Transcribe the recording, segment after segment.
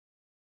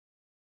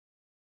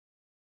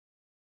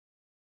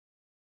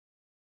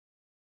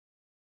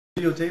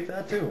videotape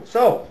that too.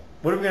 So,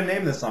 what are we gonna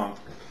name this song?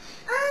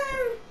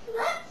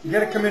 Let's You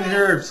gotta come in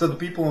here so the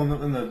people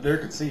in the there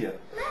can see it.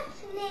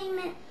 Let's name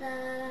it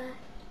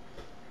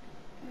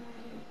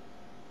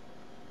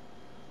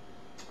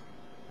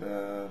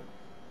The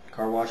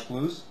Car Wash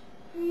Blues.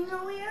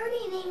 No, we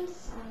already named the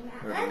song.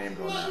 Let's name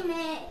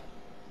it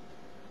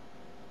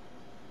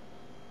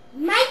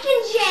Mike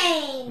and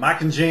Jane.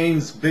 Mike and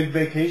Jane's Big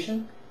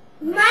Vacation.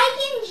 Mike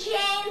and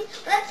Jane's.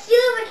 Let's do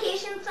a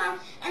vacation song,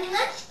 and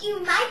let's do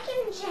Mike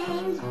and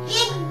Jane's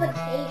Big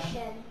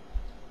Vacation.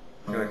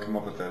 Gotta come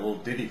up with a little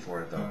ditty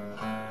for it though.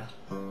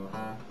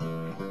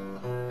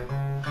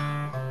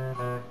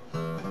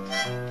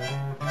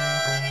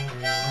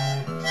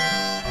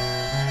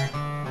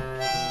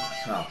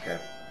 Okay.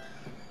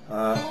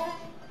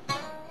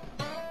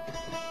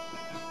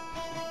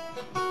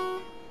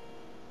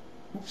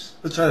 Oops.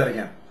 Let's try that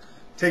again.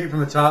 Take it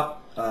from the top.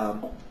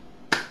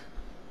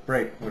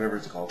 Break, whatever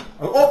it's called.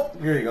 Oh,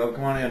 here you go.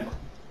 Come on in.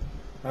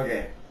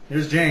 Okay.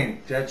 Here's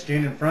Jane. That's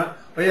Jane in front.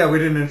 Oh yeah, we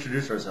didn't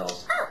introduce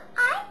ourselves. Oh,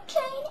 I'm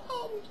Jane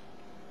and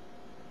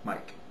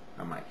Mike.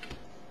 I'm Mike.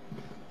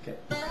 Okay.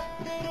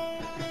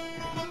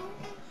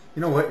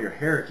 You know what? Your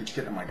hair keeps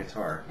getting on my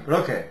guitar.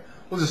 But okay,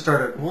 we'll just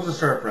start it. We'll just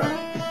start it fresh.